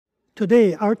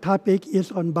Today, our topic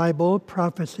is on Bible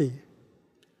prophecy.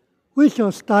 We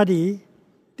shall study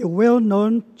the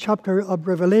well-known chapter of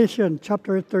Revelation,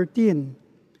 chapter 13,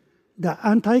 the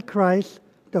Antichrist,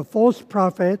 the false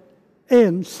prophet,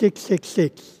 and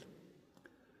 666.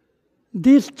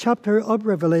 This chapter of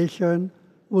Revelation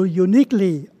will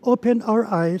uniquely open our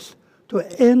eyes to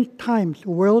end times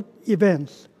world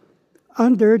events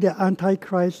under the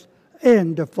Antichrist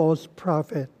and the false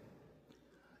prophet.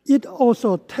 It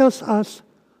also tells us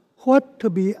what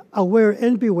to be aware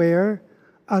and beware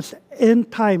as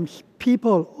end times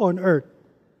people on earth.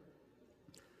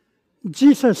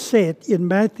 Jesus said in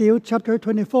Matthew chapter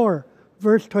 24,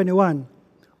 verse 21,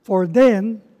 "For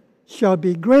then shall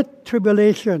be great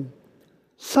tribulation,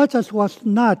 such as was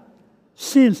not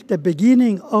since the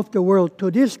beginning of the world to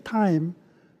this time,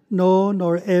 no,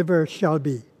 nor ever shall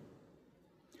be."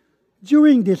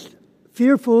 During this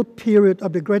fearful period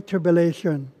of the Great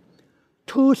Tribulation,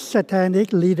 two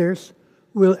satanic leaders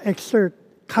will exert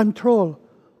control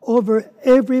over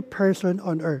every person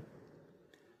on earth.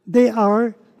 They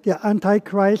are the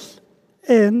Antichrist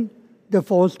and the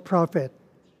false prophet.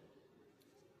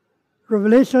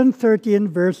 Revelation 13,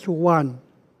 verse 1.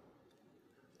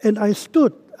 "And I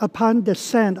stood upon the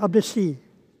sand of the sea,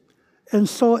 and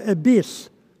saw a beast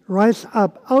rise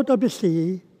up out of the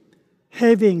sea,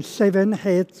 having 7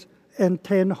 heads and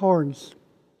 10 horns."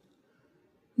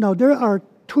 Now there are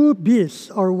two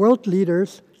beasts or world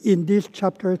leaders in this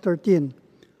chapter 13.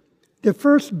 The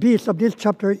first beast of this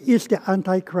chapter is the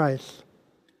Antichrist.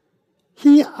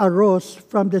 He arose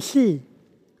from the sea.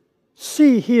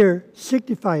 Sea here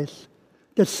signifies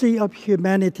the sea of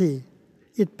humanity.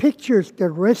 It pictures the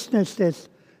restlessness,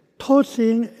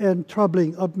 tossing and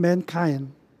troubling of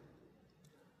mankind.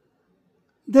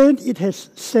 Then it has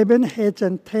 7 heads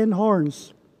and 10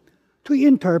 horns. To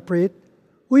interpret,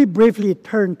 we briefly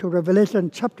turn to Revelation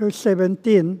chapter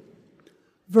 17,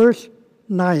 verse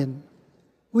 9.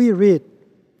 We read,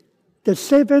 "The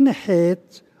 7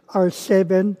 heads are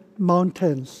 7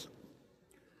 mountains.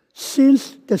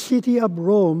 Since the city of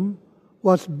Rome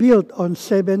was built on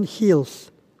 7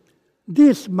 hills,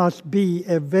 this must be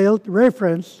a veiled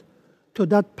reference to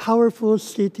that powerful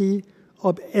city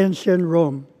of ancient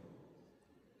Rome."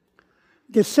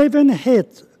 The 7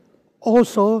 heads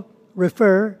also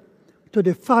refer to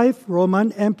the 5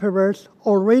 Roman emperors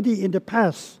already in the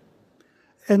past,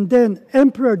 and then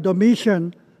Emperor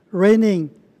Domitian reigning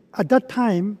at that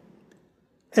time,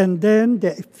 and then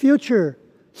the future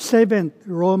 7th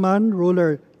Roman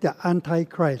ruler, the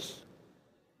Antichrist.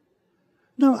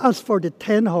 Now, as for the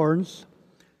 10 horns,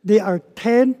 they are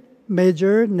 10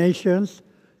 major nations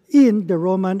in the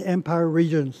Roman Empire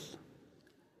regions.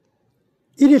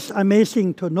 It is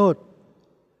amazing to note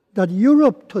that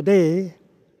Europe today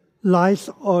lies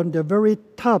on the very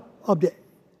top of the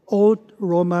old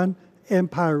Roman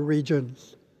Empire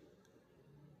regions.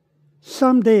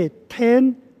 Someday,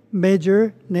 10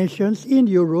 major nations in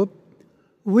Europe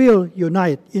will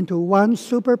unite into one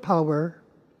superpower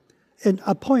and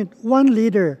appoint one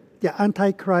leader, the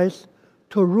Antichrist,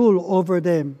 to rule over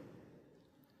them.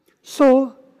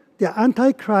 So, the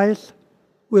Antichrist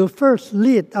will first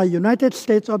lead the United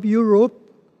States of Europe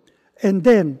and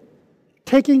then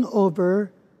taking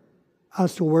over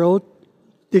as world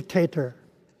dictator.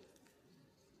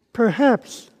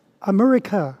 Perhaps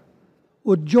America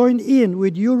would join in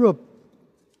with Europe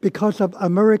because of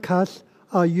America's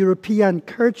European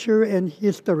culture and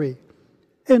history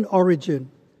and origin.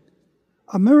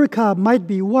 America might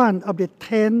be one of the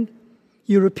 10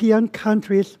 European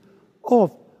countries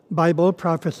of Bible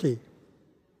prophecy.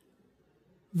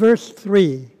 Verse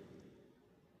 3,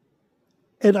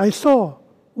 "And I saw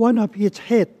one of his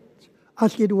heads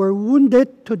as it were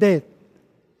wounded to death,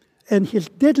 and his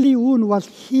deadly wound was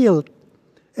healed,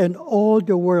 and all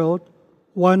the world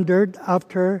wondered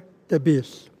after the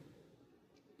beast."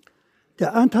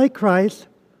 The Antichrist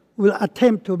will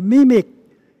attempt to mimic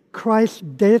Christ's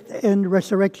death and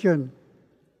resurrection.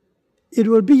 It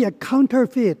will be a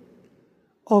counterfeit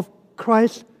of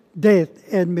Christ's death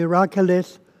and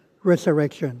miraculous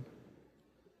resurrection.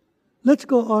 Let's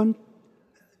go on.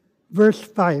 Verse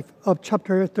 5 of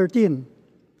chapter 13.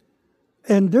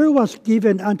 "And there was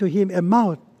given unto him a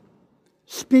mouth,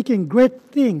 speaking great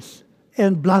things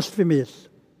and blasphemies,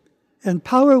 and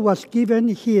power was given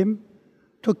him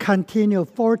to continue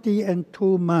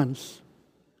 42 months.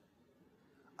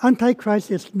 Antichrist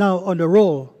is now on the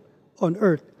roll on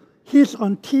earth. He's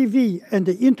on TV and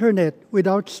the internet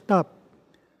without stop,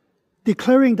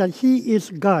 declaring that he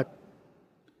is God.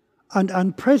 An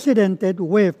unprecedented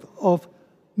wave of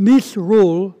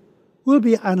misrule will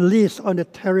be unleashed on the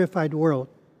terrified world.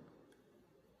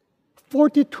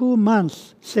 42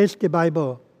 months, says the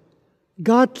Bible.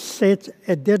 God sets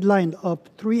a deadline of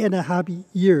 3.5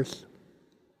 years.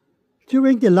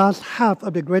 During the last half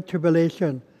of the Great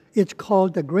Tribulation, it's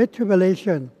called the Great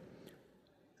Tribulation.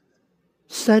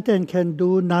 Satan can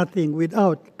do nothing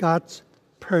without God's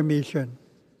permission.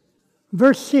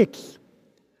 Verse 6,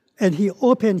 and he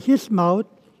opened his mouth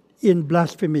in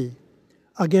blasphemy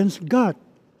against God,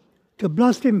 to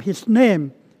blaspheme his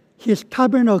name, his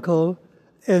tabernacle,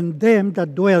 and them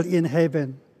that dwell in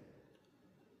heaven.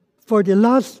 For the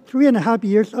last 3.5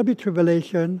 years of the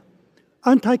tribulation,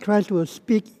 Antichrist will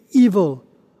speak evil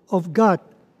of God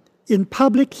in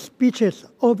public speeches,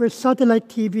 over satellite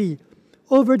TV,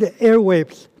 over the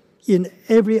airwaves, in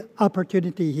every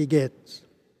opportunity he gets.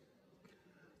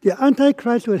 The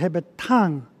Antichrist will have a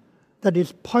tongue that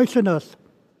is poisonous,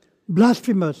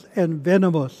 blasphemous, and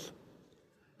venomous.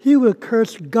 He will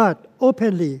curse God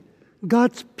openly,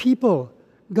 God's people,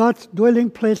 God's dwelling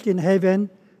place in heaven,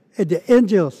 and the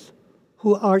angels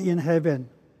who are in heaven.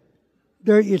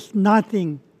 There is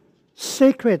nothing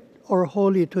sacred or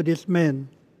holy to this man.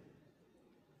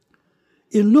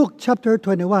 In Luke chapter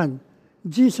 21,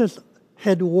 Jesus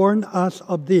had warned us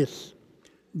of this.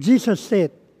 Jesus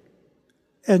said,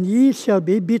 and ye shall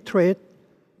be betrayed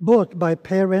both by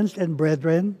parents and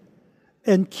brethren,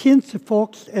 and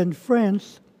kinsfolks and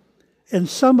friends, and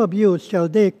some of you shall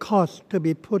they cause to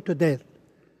be put to death,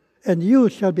 and you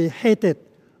shall be hated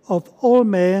of all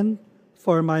men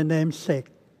for my name's sake.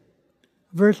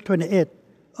 Verse 28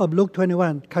 of Luke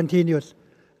 21 continues.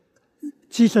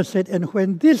 Jesus said, and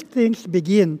when these things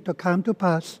begin to come to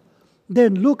pass,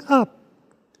 then look up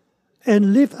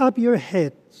and lift up your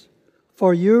heads,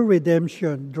 for your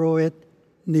redemption draweth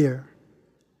near.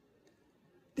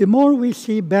 The more we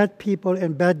see bad people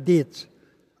and bad deeds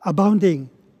abounding,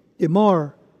 the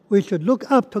more we should look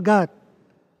up to God,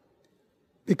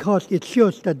 because it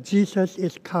shows that Jesus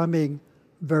is coming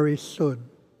very soon.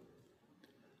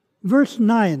 Verse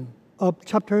 9 of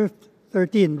chapter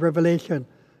 13, Revelation,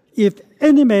 if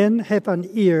any man have an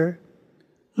ear,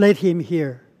 let him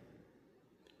hear.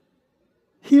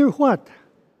 Hear what?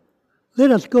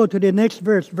 Let us go to the next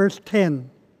verse, verse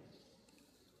 10.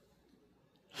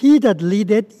 He that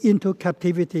leadeth into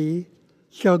captivity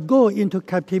shall go into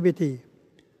captivity.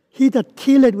 He that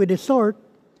killeth with the sword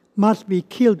must be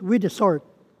killed with the sword.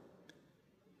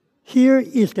 Here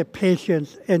is the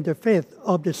patience and the faith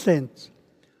of the saints.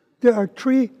 There are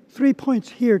three points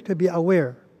here to be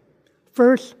aware.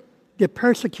 First, the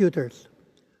persecutors.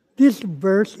 This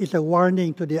verse is a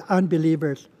warning to the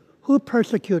unbelievers who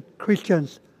persecute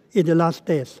Christians in the last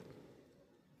days.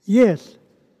 Yes,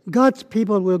 God's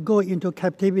people will go into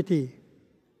captivity.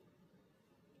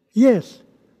 Yes,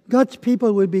 God's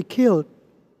people will be killed,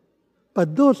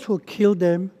 but those who kill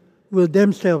them will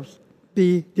themselves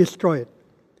be destroyed.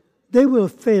 They will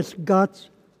face God's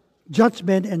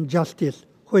judgment and justice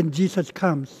when Jesus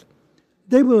comes.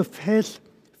 They will face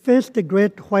the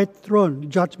great white throne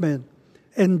judgment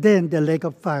and then the lake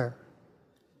of fire.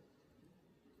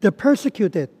 The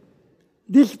persecuted.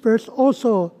 This verse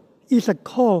also is a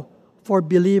call for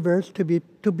believers to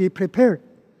be prepared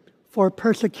for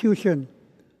persecution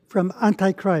from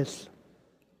Antichrist.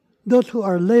 Those who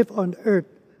are left on earth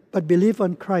but believe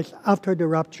on Christ after the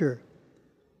rapture.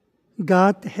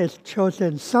 God has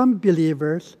chosen some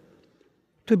believers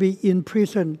to be in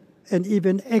prison and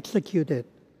even executed.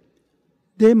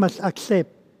 They must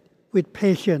accept with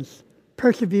patience,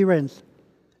 perseverance,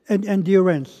 and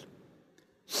endurance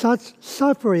such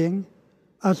suffering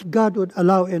as God would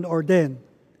allow and ordain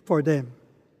for them.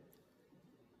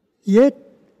 Yet,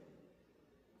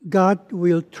 God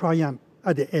will triumph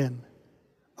at the end.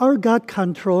 Our God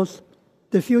controls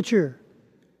the future,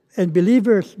 and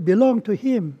believers belong to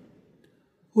Him.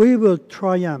 We will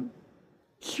triumph,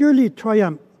 surely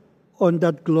triumph on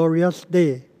that glorious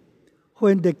day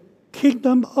when the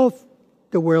kingdom of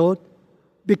the world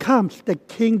becomes the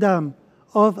kingdom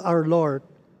of our Lord,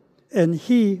 and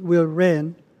He will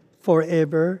reign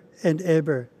forever and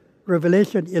ever.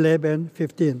 Revelation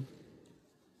 11:15.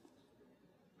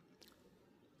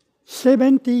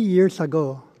 70 years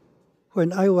ago,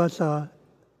 when I was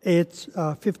age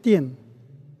 15,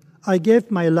 I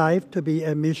gave my life to be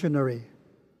a missionary.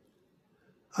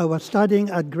 I was studying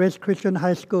at Grace Christian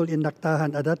High School in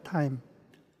Nactahan at that time.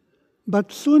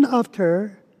 But soon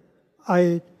after,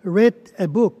 I read a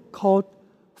book called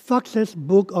Fox's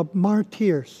Book of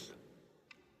Martyrs.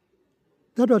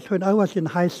 That was when I was in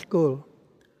high school.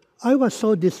 I was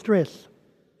so distressed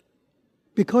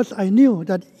because I knew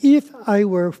that if I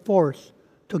were forced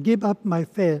to give up my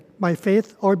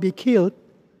faith or be killed,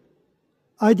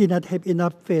 I did not have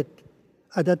enough faith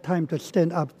at that time to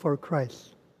stand up for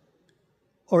Christ,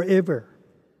 or ever.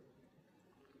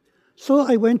 So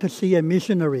I went to see a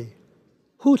missionary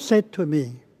who said to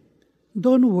me,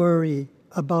 "Don't worry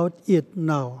about it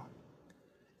now.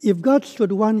 If God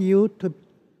should want you to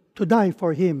die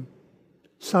for Him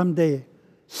someday,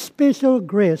 special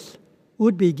grace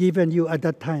would be given you at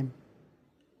that time."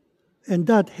 And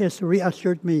that has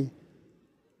reassured me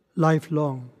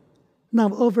lifelong.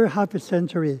 Now, over half a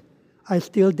century, I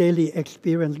still daily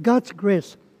experience God's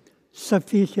grace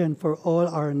sufficient for all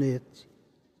our needs.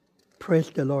 Praise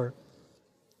the Lord.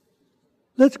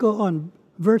 Let's go on.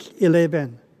 Verse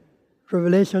 11,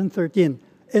 Revelation 13.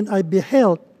 "And I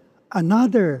beheld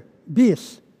another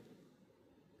beast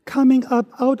coming up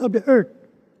out of the earth,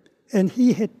 and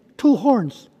he had 2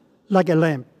 horns like a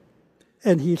lamb,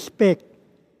 and he spake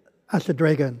as a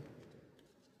dragon."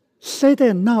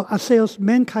 Satan now assails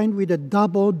mankind with a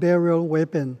double-barrel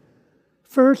weapon.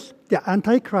 First, the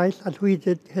Antichrist, as we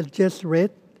had just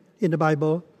read in the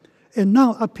Bible, and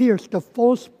now appears the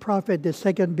false prophet, the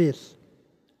second beast.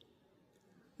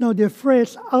 Now, the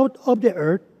phrase "out of the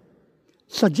earth"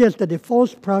 suggests that the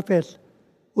false prophets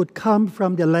would come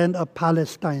from the land of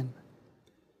Palestine.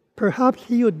 Perhaps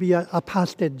he would be an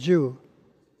apostate Jew.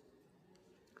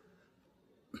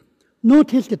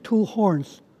 Notice the 2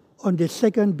 horns on the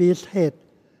second beast's head,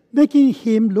 making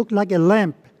him look like a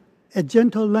lamb, a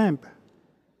gentle lamb.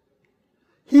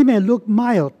 He may look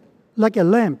mild, like a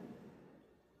lamb,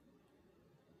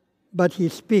 but he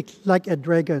speaks like a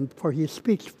dragon, for he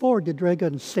speaks for the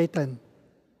dragon, Satan.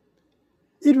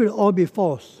 It will all be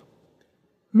false,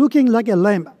 looking like a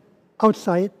lamb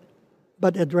outside,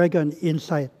 but a dragon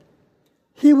inside.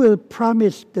 He will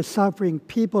promise the suffering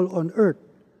people on earth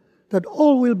that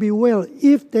all will be well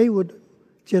if they would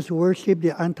just worship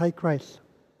the Antichrist.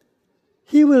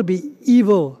 He will be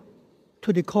evil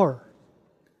to the core.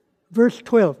 Verse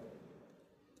 12,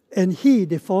 "And he,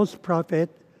 the false prophet,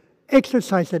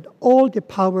 exercised all the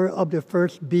power of the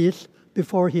first beast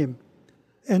before him,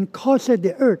 and caused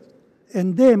the earth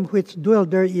and them which dwell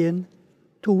therein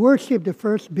to worship the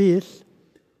first beast,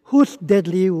 whose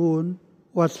deadly wound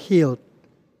was healed."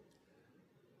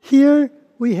 Here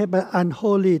we have an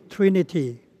unholy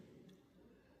trinity.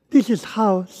 This is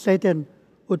how Satan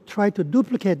would try to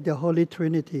duplicate the Holy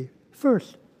Trinity.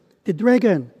 First, the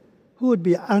dragon, who would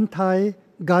be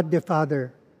anti-God the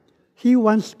Father. He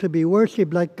wants to be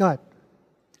worshipped like God.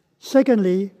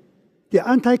 Secondly, the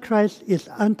Antichrist is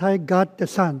anti-God the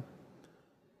Son,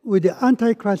 with the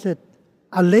Antichrist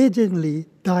allegedly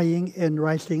dying and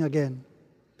rising again.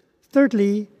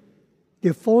 Thirdly,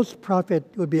 the false prophet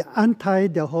would be anti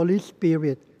the Holy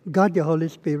Spirit, God the Holy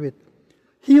Spirit.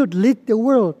 He would lead the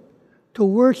world to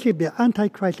worship the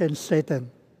Antichrist and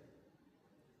Satan.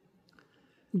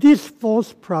 This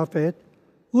false prophet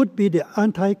would be the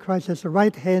Antichrist's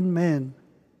right-hand man.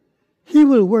 He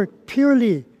will work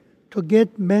purely to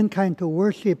get mankind to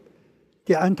worship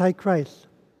the Antichrist,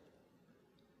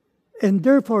 and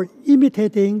therefore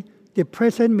imitating the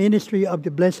present ministry of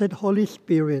the blessed Holy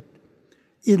Spirit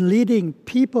in leading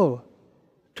people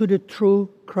to the true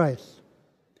Christ.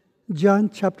 John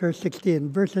chapter 16,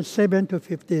 verses 7 to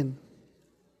 15.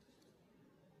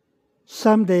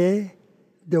 Someday,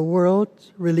 the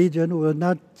world's religion will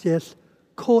not just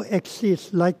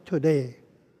coexist like today,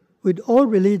 with all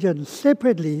religions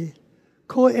separately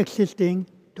coexisting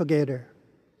together.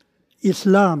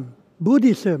 Islam,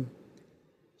 Buddhism,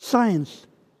 science,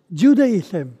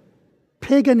 Judaism,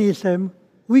 paganism,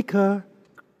 Wicca,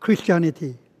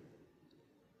 Christianity.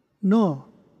 No,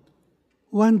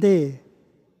 one day,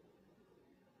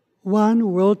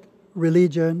 one world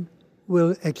religion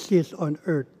will exist on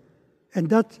earth. And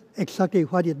that's exactly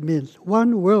what it means.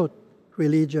 One world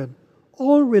religion.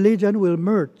 All religion will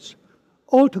merge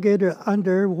all together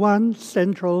under one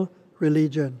central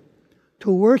religion to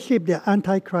worship the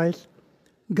Antichrist,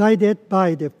 guided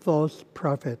by the false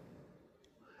prophet.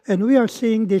 And we are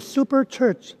seeing this super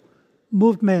church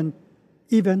movement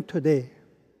even today.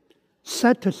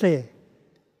 Sad to say,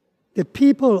 the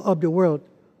people of the world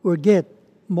will get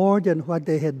more than what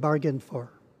they had bargained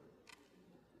for.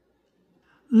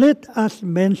 Let us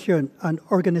mention an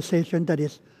organization that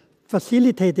is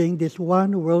facilitating this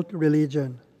one world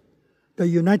religion, the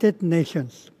United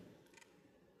Nations.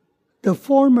 The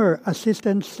former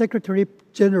Assistant Secretary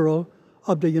General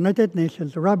of the United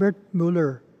Nations, Robert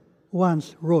Mueller,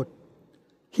 once wrote,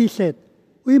 he said,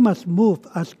 "We must move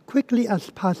as quickly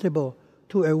as possible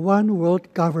to a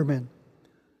one-world government,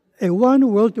 a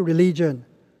one-world religion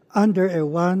under a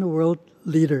one-world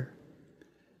leader."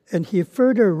 And he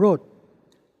further wrote,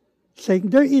 saying,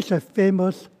 "There is a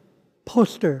famous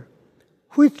poster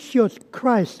which shows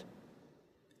Christ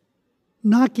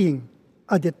knocking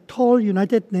at the tall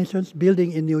United Nations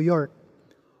building in New York,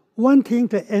 wanting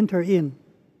to enter in.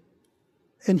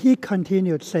 And he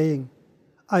continued saying,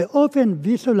 I often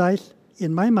visualize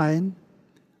in my mind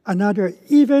another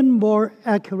even more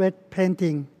accurate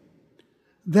painting,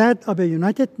 that of the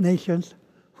United Nations,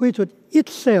 which would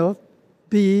itself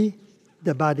be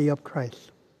the body of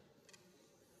Christ.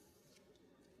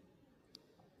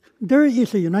 There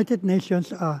is a United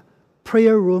Nations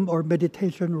prayer room or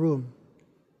meditation room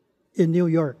in New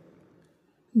York.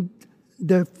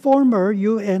 The former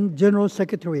UN General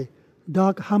Secretary,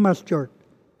 Dag Hammarskjöld,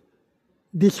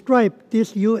 described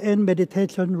this UN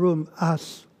meditation room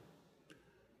as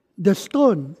the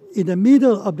stone in the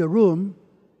middle of the room,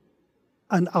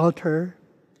 an altar,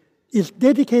 is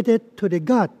dedicated to the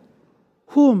God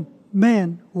whom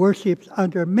man worships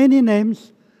under many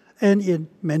names and in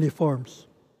many forms.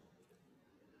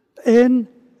 And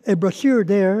a brochure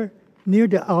there near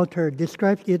the altar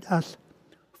describes it as,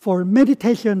 for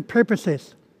meditation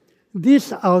purposes,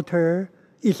 this altar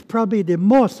is probably the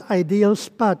most ideal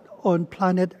spot on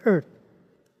planet Earth,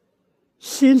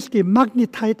 since the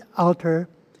magnetite altar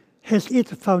has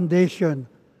its foundation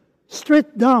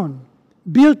straight down,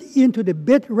 built into the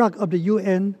bedrock of the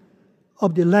UN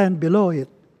of the land below it,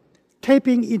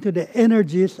 tapping into the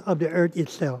energies of the earth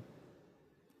itself,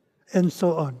 and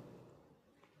so on.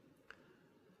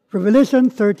 Revelation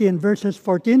 13, verses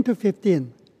 14 to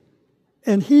 15.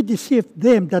 And he deceived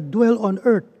them that dwell on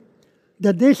earth,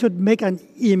 that they should make an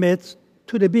image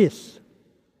to the beast.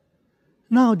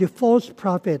 Now the false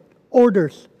prophet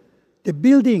orders the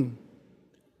building,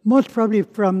 most probably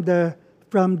from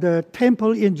the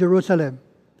temple in Jerusalem,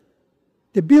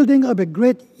 the building of a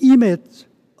great image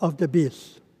of the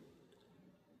beast.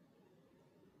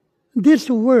 This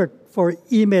word for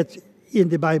image in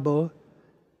the Bible,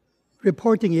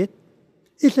 reporting it,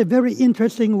 is a very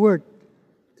interesting word.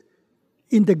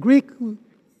 In the Greek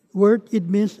word, it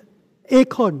means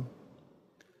icon.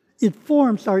 It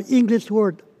forms our English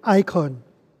word icon.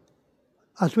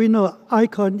 As we know,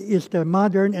 icon is the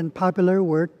modern and popular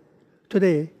word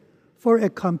today for a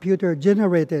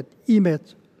computer-generated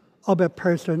image of a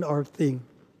person or thing.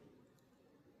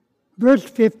 Verse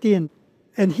 15,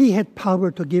 and he had power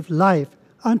to give life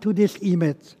unto this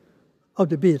image of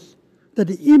the beast, that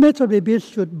the image of the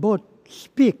beast should both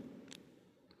speak.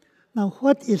 Now,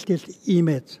 what is this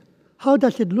image? How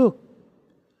does it look?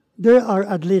 There are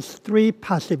at least three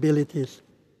possibilities.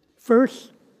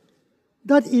 First,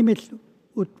 that image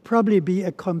would probably be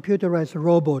a computerized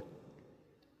robot,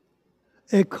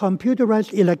 a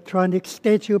computerized electronic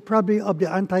statue, probably of the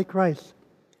Antichrist.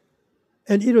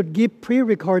 And it would give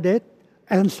pre-recorded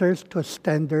answers to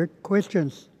standard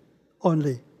questions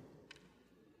only.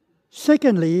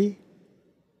 Secondly,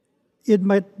 it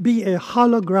might be a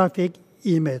holographic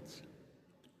image,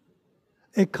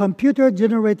 a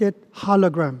computer-generated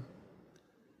hologram.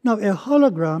 Now, a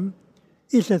hologram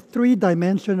is a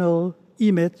three-dimensional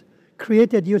image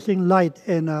created using light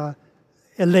and a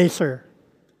laser.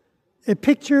 A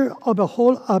picture of a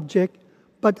whole object,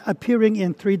 but appearing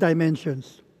in three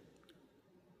dimensions.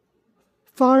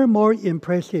 Far more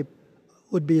impressive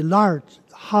would be large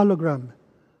hologram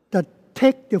that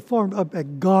take the form of a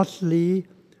ghostly,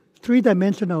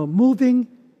 three-dimensional moving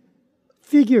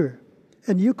figure,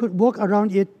 and you could walk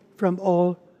around it from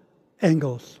all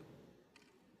angles.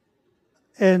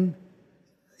 And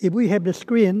if we have the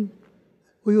screen,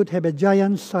 we would have a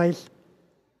giant-sized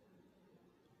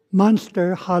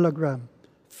monster hologram,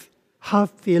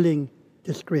 half filling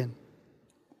the screen.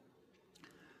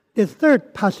 The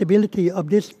third possibility of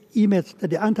this image that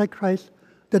the Antichrist,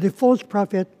 that the false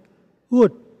prophet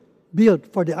would build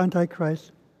for the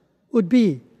Antichrist, would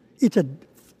be it's a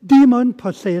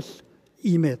demon-possessed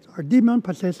image or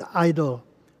demon-possessed idol,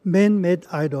 man-made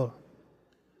idol,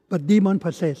 but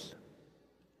demon-possessed.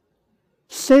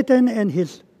 Satan and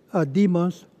his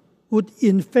demons would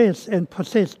infest and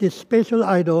possess this special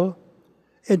idol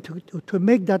and to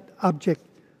make that object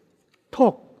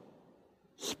talk,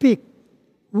 speak,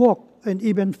 walk, and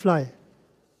even fly.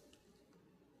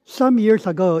 Some years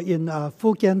ago in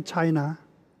Fujian, China,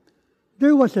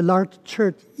 there was a large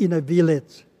church in a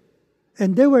village,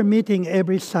 and they were meeting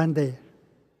every Sunday.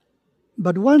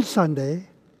 But one Sunday,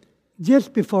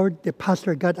 just before the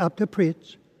pastor got up to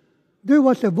preach, there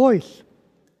was a voice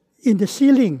in the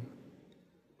ceiling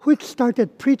which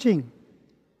started preaching.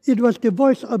 It was the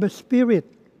voice of a spirit.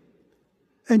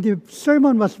 And the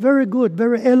sermon was very good,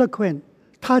 very eloquent,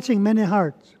 touching many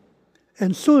hearts.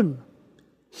 And soon,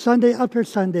 Sunday after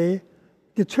Sunday,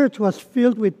 the church was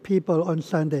filled with people on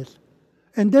Sundays.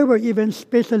 And there were even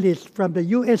specialists from the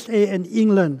USA and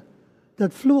England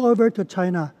that flew over to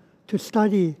China to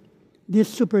study these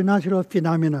supernatural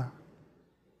phenomena.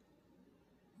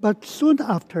 But soon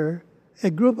after,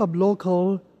 a group of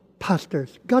local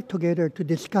pastors got together to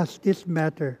discuss this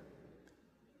matter.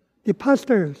 The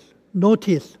pastors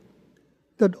noticed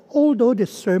that although the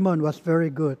sermon was very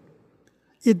good,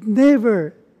 it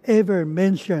never ever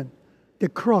mentioned the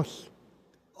cross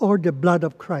or the blood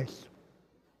of Christ.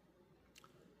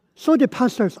 So the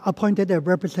pastors appointed a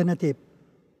representative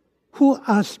who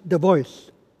asked the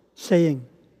voice, saying,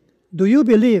 "Do you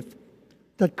believe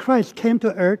that Christ came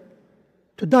to earth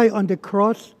to die on the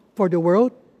cross for the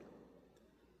world?"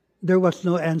 There was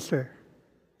no answer.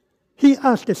 He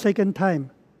asked the second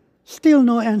time, still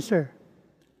no answer.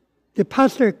 The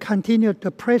pastor continued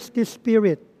to press the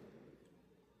Spirit,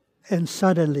 and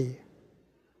suddenly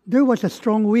there was a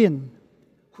strong wind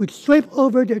which swept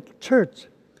over the church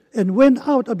and went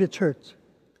out of the church.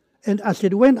 And as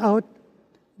it went out,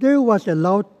 there was a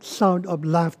loud sound of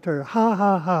laughter. Ha,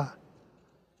 ha, ha.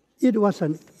 It was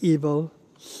an evil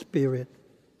spirit.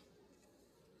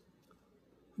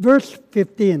 Verse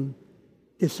 15,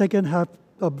 the second half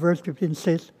of verse 15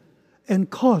 says, "And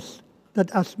caused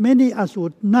that as many as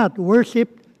would not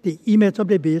worship the image of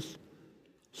the beast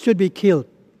should be killed."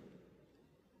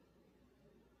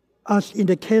 As in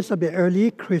the case of the early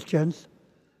Christians,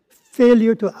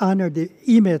 failure to honor the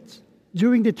image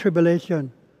during the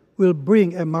tribulation will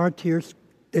bring a martyr's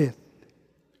death.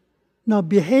 Now,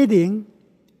 beheading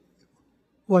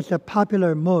was a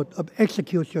popular mode of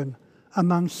execution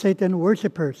among Satan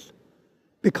worshippers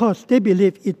because they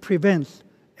believe it prevents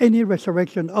any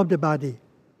resurrection of the body.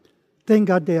 Thank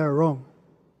God they are wrong.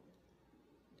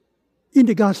 In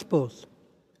the Gospels,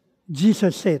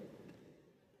 Jesus said,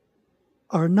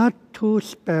 "Are not 2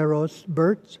 sparrows,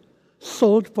 birds,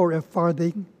 sold for a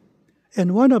farthing,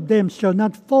 and one of them shall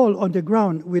not fall on the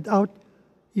ground without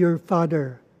your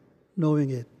Father knowing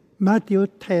it?" Matthew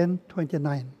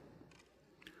 10:29.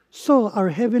 So our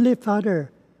Heavenly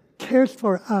Father cares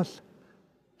for us.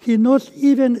 He knows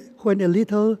even when a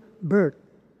little bird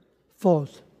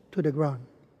falls to the ground.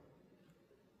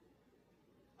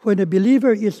 When a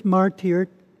believer is martyred,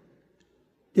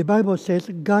 the Bible says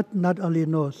God not only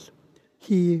knows,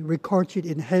 He records it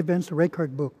in heaven's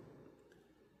record book.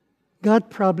 God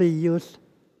probably used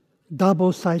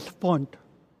double-sized font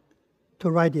to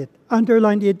write it,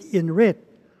 underlined it in red,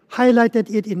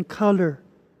 highlighted it in color,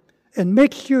 and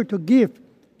make sure to give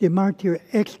the martyr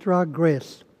extra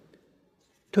grace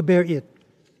to bear it.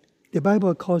 The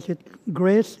Bible calls it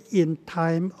grace in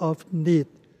time of need.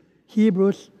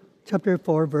 Hebrews chapter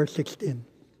 4, verse 16.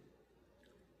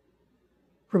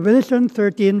 Revelation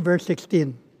 13, verse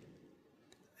 16.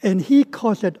 "And He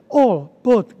caused all,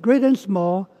 both great and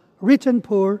small, rich and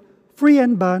poor, free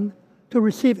and bond, to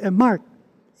receive a mark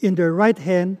in their right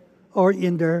hand or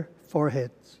in their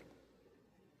foreheads."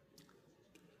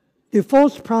 The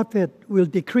false prophet will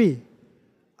decree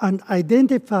an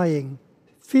identifying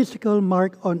physical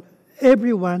mark on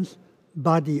everyone's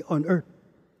body on earth.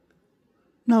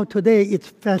 Now today it's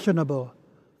fashionable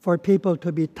for people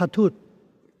to be tattooed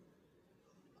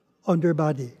on their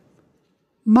body.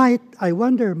 Might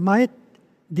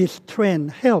this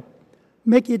trend help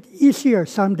make it easier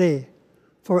someday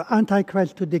for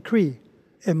Antichrist to decree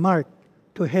a mark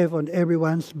to have on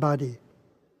everyone's body?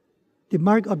 The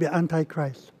mark of the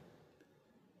Antichrist.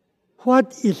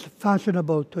 What is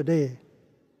fashionable today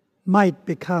might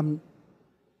become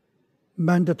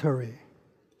mandatory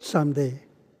someday.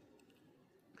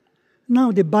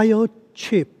 Now the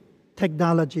biochip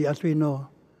technology, as we know.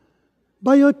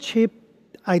 Biochip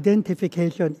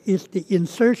identification is the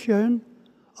insertion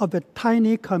of a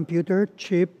tiny computer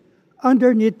chip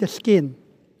underneath the skin.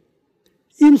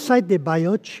 Inside the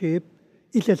biochip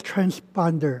is a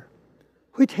transponder,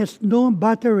 which has no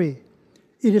battery.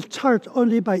 It is charged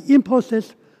only by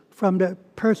impulses from the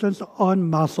person's own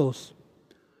muscles.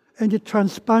 And the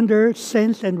transponder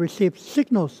sends and receives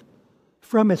signals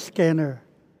from a scanner.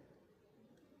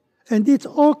 And it's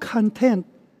all contained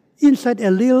inside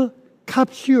a little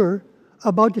capsule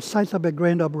about the size of a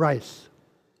grain of rice.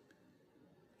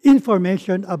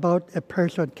 Information about a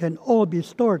person can all be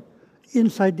stored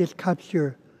inside this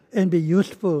capsule and be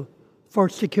useful for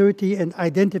security and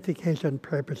identification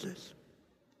purposes.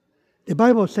 The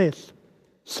Bible says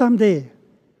someday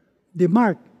the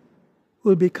mark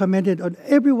will be commended on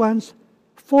everyone's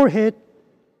forehead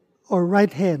or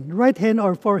right hand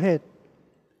or forehead.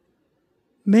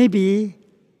 Maybe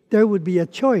there would be a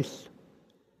choice.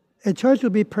 A choice will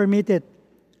be permitted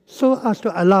so as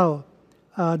to allow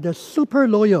the super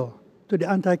loyal to the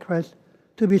Antichrist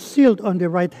to be sealed on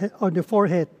the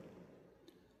forehead,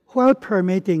 while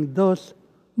permitting those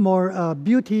more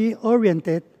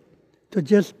beauty-oriented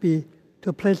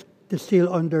to place the seal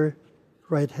on their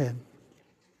right hand.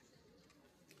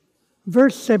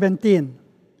 Verse 17,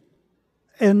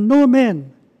 and no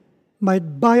man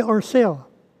might buy or sell,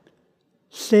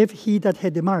 save he that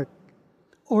had the mark,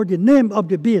 or the name of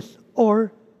the beast,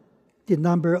 or the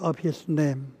number of his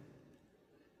name.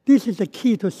 This is the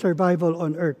key to survival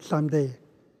on earth someday.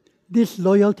 This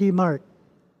loyalty mark.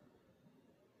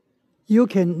 You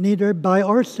can neither buy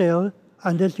or sell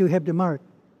unless you have the mark.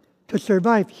 To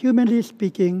survive, humanly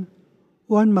speaking,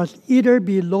 one must either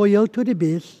be loyal to the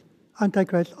beast,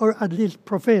 Antichrist, or at least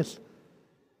profess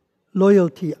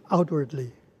loyalty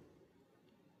outwardly.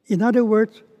 In other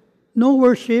words, no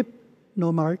worship,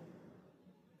 no mark.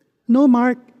 No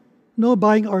mark, no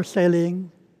buying or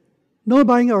selling. No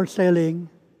buying or selling.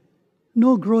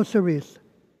 No groceries,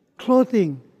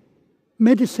 clothing,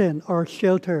 medicine, or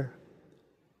shelter.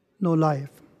 No life.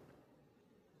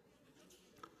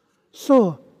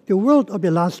 So, the world of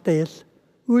the last days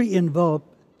will involve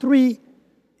three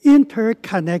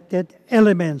interconnected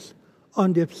elements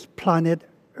on this planet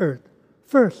Earth.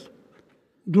 First,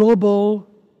 global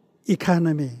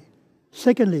economy.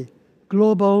 Secondly,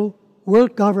 global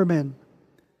world government.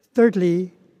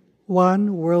 Thirdly,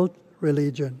 one world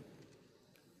religion.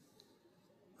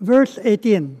 Verse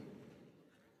 18.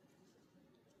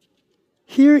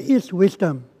 Here is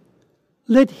wisdom.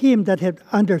 Let him that hath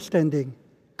understanding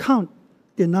count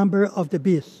the number of the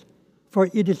beast, for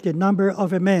it is the number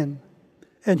of a man,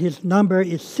 and his number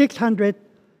is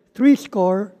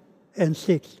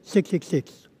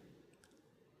 666.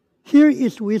 Here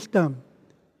is wisdom,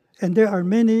 and there are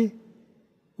many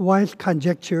wise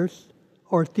conjectures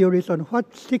or theories on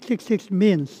what 666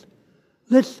 means.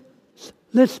 Let's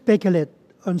speculate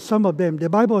on some of them. The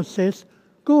Bible says,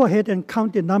 go ahead and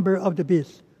count the number of the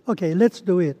beast. Okay, let's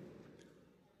do it.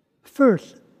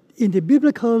 First, in the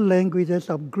biblical languages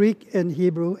of Greek and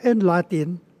Hebrew and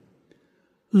Latin,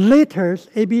 letters,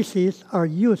 ABCs, are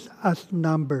used as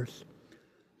numbers,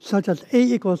 such as A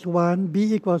equals 1,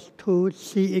 B equals 2,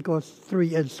 C equals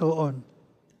 3, and so on.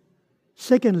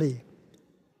 Secondly,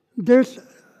 there's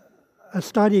a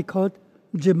study called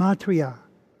gematria,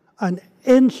 an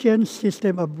ancient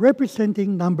system of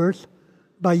representing numbers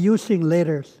by using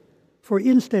letters. For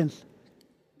instance,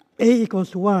 A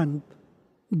equals 1,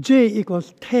 J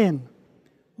equals 10,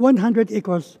 100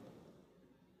 equals,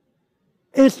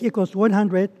 S equals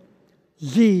 100,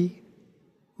 Z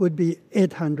would be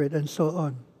 800, and so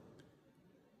on.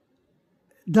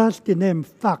 Thus, the name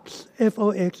Fox,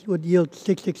 F-O-X, would yield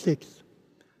 666.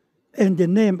 And the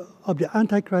name of the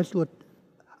Antichrist would,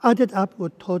 added up,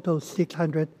 would total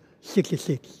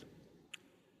 666.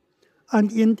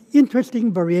 An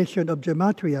interesting variation of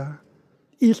gematria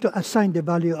is to assign the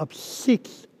value of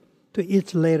 6 to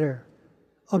each letter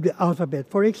of the alphabet.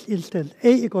 For instance, A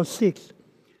equals 6,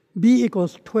 B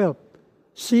equals 12,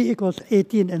 C equals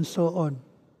 18, and so on.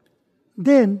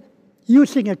 Then,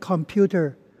 using a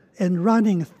computer and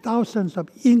running thousands of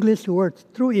English words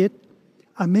through it,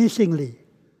 amazingly,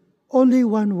 only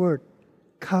one word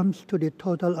comes to the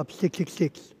total of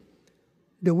 666,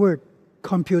 the word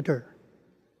computer.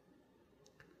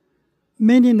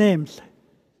 Many names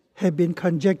have been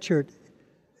conjectured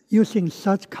using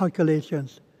such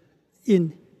calculations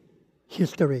in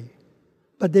history,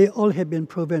 but they all have been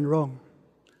proven wrong.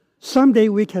 Someday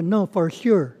we can know for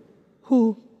sure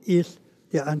who is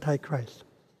the Antichrist.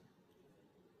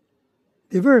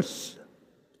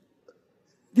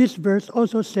 This verse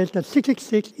also says that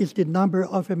 666 is the number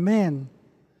of a man.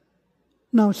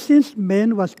 Now, since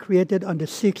man was created on the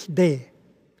sixth day,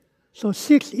 so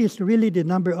 6 is really the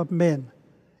number of men.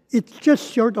 It's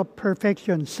just short of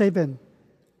perfection, 7.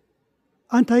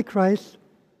 Antichrist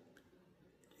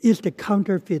is the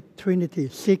counterfeit Trinity,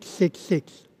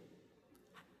 666.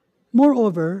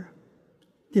 Moreover,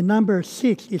 the number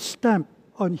 6 is stamped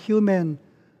on human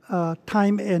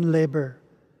time and labor.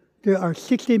 There are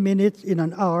 60 minutes in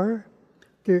an hour,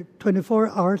 there are 24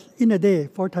 hours in a day,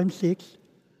 4 times 6,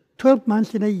 12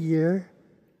 months in a year,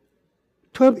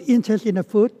 12 inches in a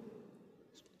foot,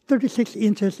 36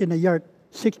 inches in a yard,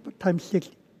 6 times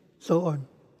 6, so on.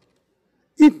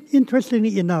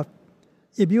 Interestingly enough,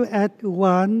 if you add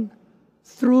 1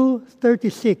 through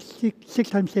 36, 6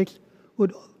 times 6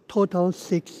 would total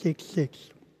 666.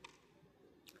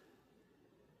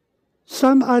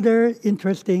 Some other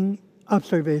interesting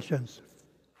observations.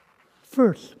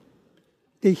 First,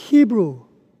 the Hebrew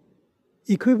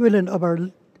equivalent of our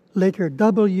letter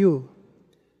W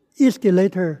is the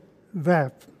letter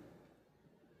Vav.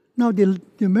 Now, the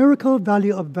numerical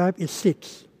value of Vav is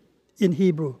 6 in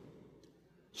Hebrew.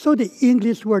 So the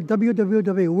English word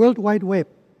www, World Wide Web,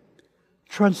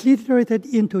 transliterated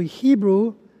into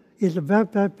Hebrew is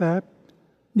Vav, Vav, Vav.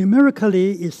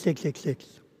 Numerically is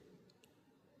 666.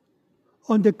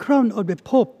 On the crown of the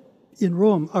Pope in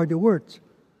Rome are the words,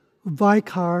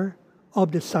 Vicar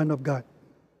of the Son of God.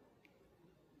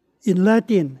 In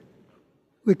Latin,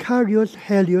 Vicarius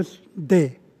Helios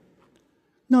Dei.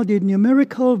 Now the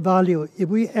numerical value, if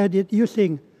we add it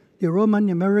using the Roman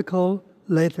numerical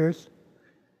letters,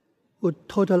 would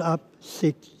total up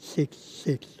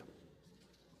 666.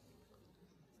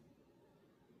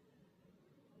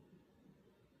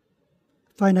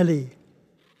 Finally,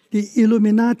 the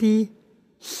Illuminati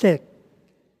sect,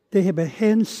 they have a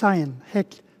hand sign,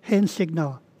 hand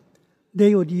signal.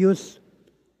 They would use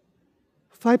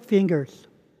 5 fingers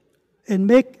and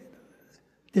make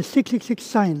the 666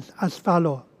 signs as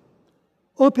follow.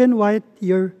 Open wide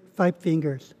your 5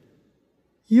 fingers,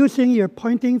 using your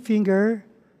pointing finger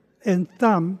and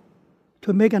thumb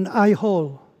to make an eye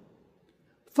hole,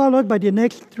 followed by the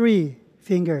next 3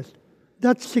 fingers.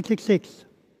 That's 666.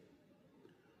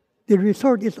 The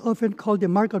result is often called the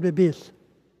mark of the beast,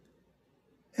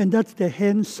 and that's the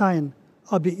hand sign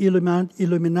of the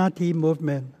Illuminati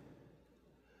movement.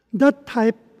 That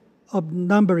type of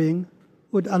numbering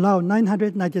would allow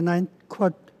 999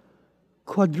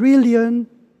 quadrillion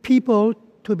people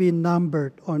to be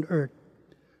numbered on earth.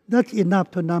 That's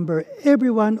enough to number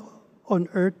everyone on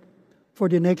earth for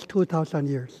the next 2,000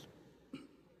 years.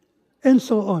 And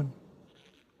so on.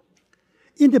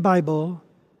 In the Bible,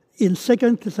 in 2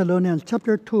 Thessalonians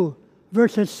chapter 2,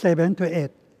 verses 7 to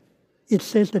 8, it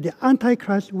says that the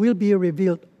Antichrist will be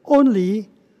revealed only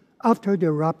after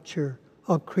the rapture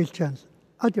of Christians,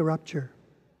 at the rapture.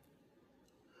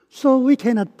 So we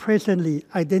cannot presently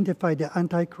identify the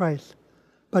Antichrist,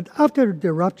 but after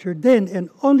the rapture, then and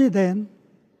only then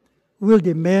will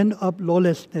the man of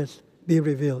lawlessness be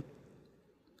revealed.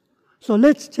 So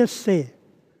let's just say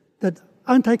that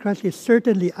Antichrist is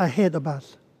certainly ahead of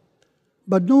us,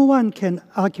 but no one can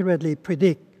accurately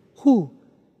predict who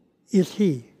is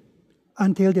he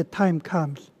until the time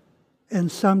comes,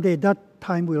 and someday that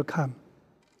time will come.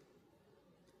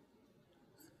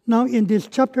 Now in this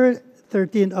chapter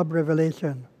 13 of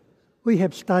Revelation, we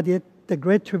have studied the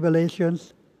Great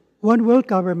Tribulations, one world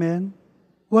government,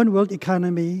 one world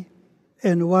economy,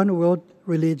 and one world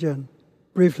religion,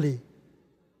 briefly,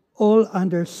 all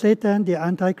under Satan, the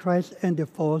Antichrist, and the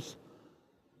false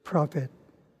prophet.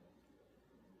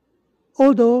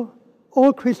 Although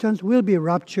all Christians will be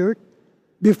raptured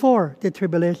before the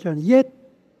tribulation, yet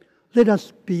let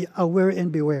us be aware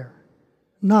and beware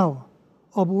now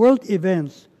of world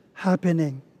events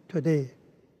happening today,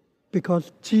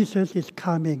 because Jesus is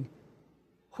coming.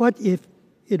 What if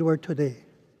it were today?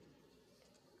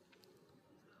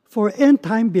 For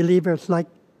end-time believers like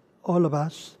all of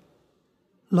us,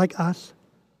 like us,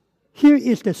 here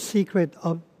is the secret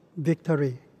of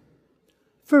victory.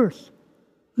 First,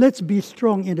 let's be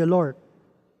strong in the Lord.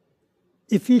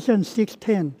 Ephesians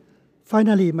 6:10,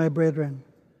 finally, my brethren,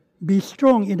 be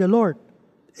strong in the Lord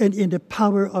and in the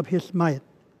power of His might.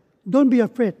 Don't be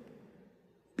afraid.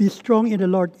 Be strong in the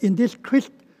Lord.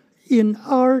 In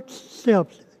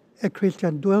ourselves, a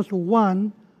Christian, dwells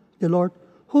one, the Lord,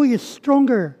 who is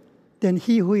stronger than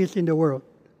he who is in the world.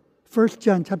 1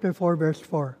 John chapter 4, verse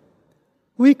 4.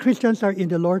 We Christians are in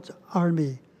the Lord's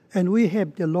army, and we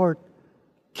have the Lord,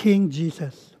 King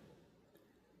Jesus.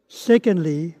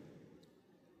 Secondly,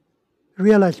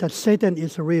 realize that Satan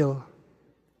is real.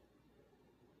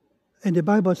 And the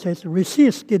Bible says,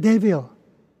 resist the devil.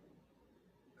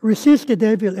 Resist the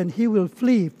devil, and he will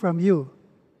flee from you.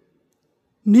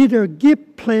 Neither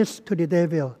give place to the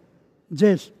devil.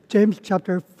 James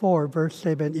chapter 4, verse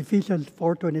 7, Ephesians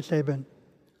 4:27.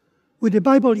 With the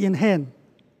Bible in hand,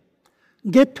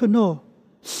 get to know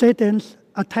Satan's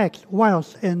attacks,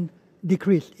 wiles, and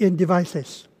decrees and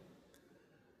devices.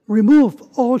 Remove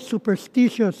all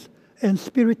superstitious and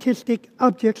spiritistic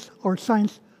objects or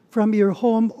signs from your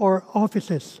home or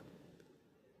offices.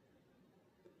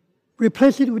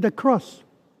 Replace it with a cross.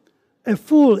 A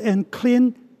full and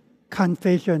clean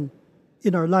confession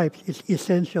in our lives is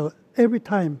essential every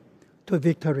time to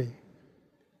victory.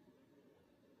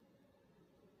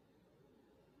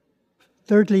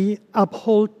 Thirdly,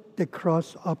 uphold the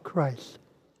cross of Christ.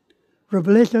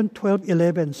 Revelation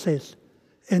 12:11 says,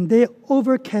 and they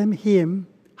overcame him,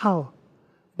 how?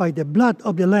 By the blood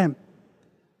of the Lamb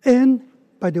and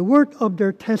by the word of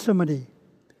their testimony,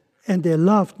 and they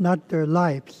loved not their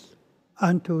lives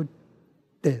unto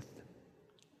death.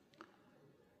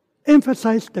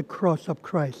 Emphasize the cross of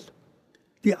Christ,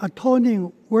 the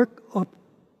atoning work of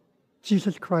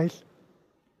Jesus Christ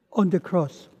on the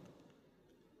cross.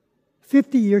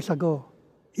 50 years ago,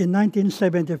 in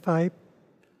 1975,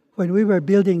 when we were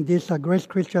building this Grace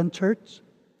Christian Church,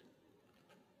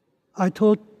 I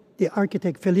told the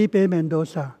architect Felipe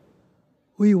Mendoza,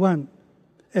 we want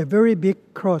a very big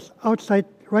cross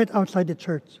right outside the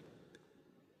church.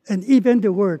 And even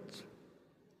the words,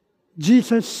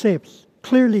 Jesus saves,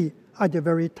 clearly at the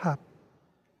very top.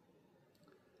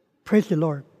 Praise the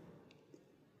Lord.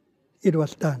 It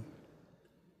was done.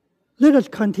 Let us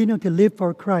continue to live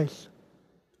for Christ.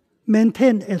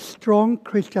 Maintain a strong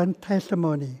Christian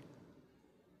testimony.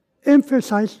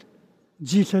 Emphasize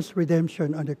Jesus'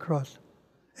 redemption on the cross.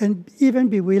 And even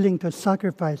be willing to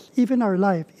sacrifice even our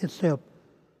life itself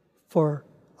for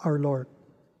our Lord.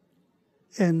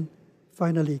 And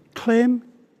finally, claim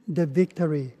the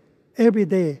victory every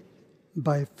day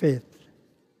by faith.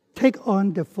 Take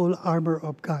on the full armor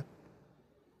of God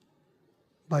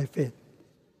by faith.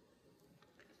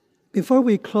 Before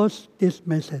we close this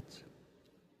message,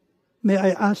 may I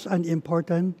ask an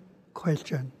important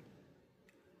question.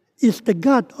 Is the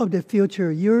God of the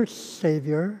future your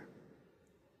Savior?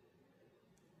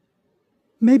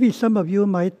 Maybe some of you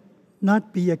might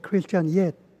not be a Christian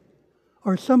yet,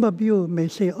 or some of you may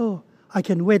say, oh, I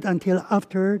can wait until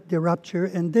after the rapture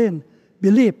and then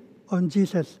believe on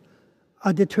Jesus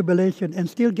at the tribulation and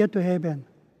still get to heaven.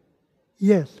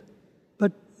 Yes,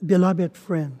 but beloved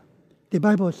friend, the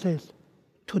Bible says,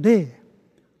 today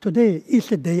is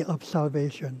the day of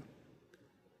salvation.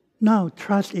 Now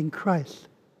trust in Christ.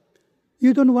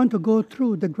 You don't want to go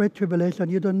through the great tribulation.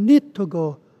 You don't need to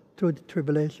go through the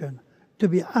tribulation to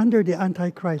be under the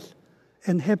Antichrist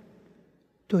and have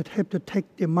to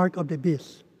take the mark of the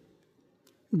beast.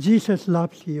 Jesus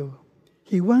loves you.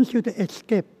 He wants you to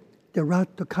escape the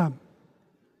wrath to come.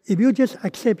 If you just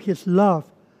accept His love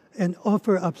and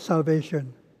offer up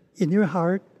salvation in your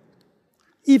heart,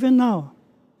 even now,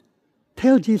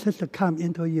 tell Jesus to come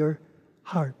into your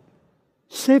heart,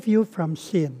 save you from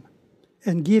sin,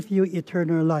 and give you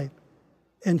eternal life,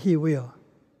 and He will.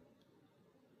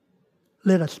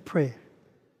 Let us pray.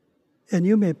 And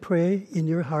you may pray in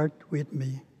your heart with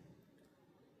me.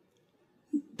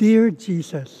 Dear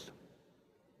Jesus,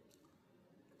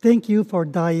 thank you for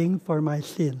dying for my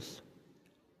sins.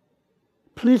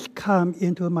 Please come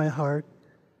into my heart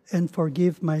and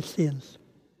forgive my sins.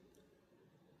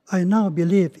 I now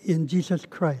believe in Jesus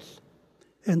Christ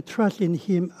and trust in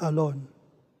Him alone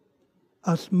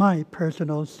as my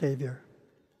personal Savior.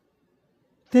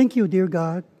 Thank you, dear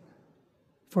God,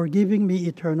 for giving me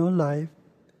eternal life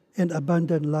and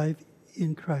abundant life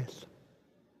in Christ.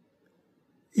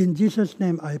 In Jesus'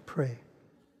 name I pray.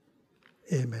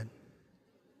 Amen.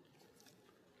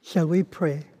 Shall we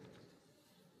pray?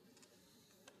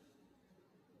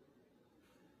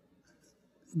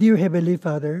 Dear Heavenly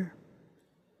Father,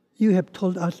 you have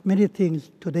told us many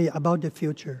things today about the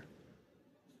future.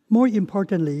 More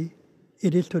importantly,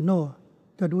 it is to know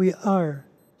that we are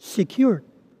secured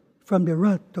from the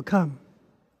wrath to come.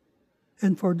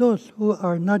 And for those who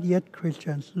are not yet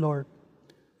Christians, Lord,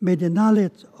 may the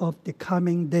knowledge of the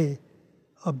coming day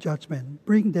of judgment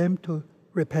bring them to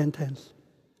repentance.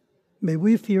 May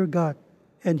we fear God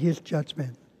and His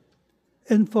judgment.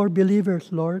 And for believers,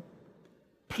 Lord,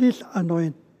 please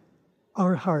anoint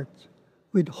our hearts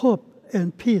with hope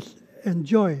and peace and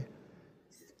joy,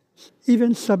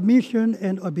 even submission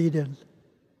and obedience,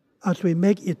 as we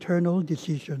make eternal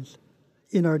decisions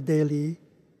in our daily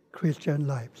Christian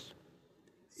lives.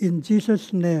 In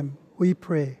Jesus' name we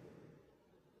pray.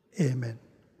 Amen.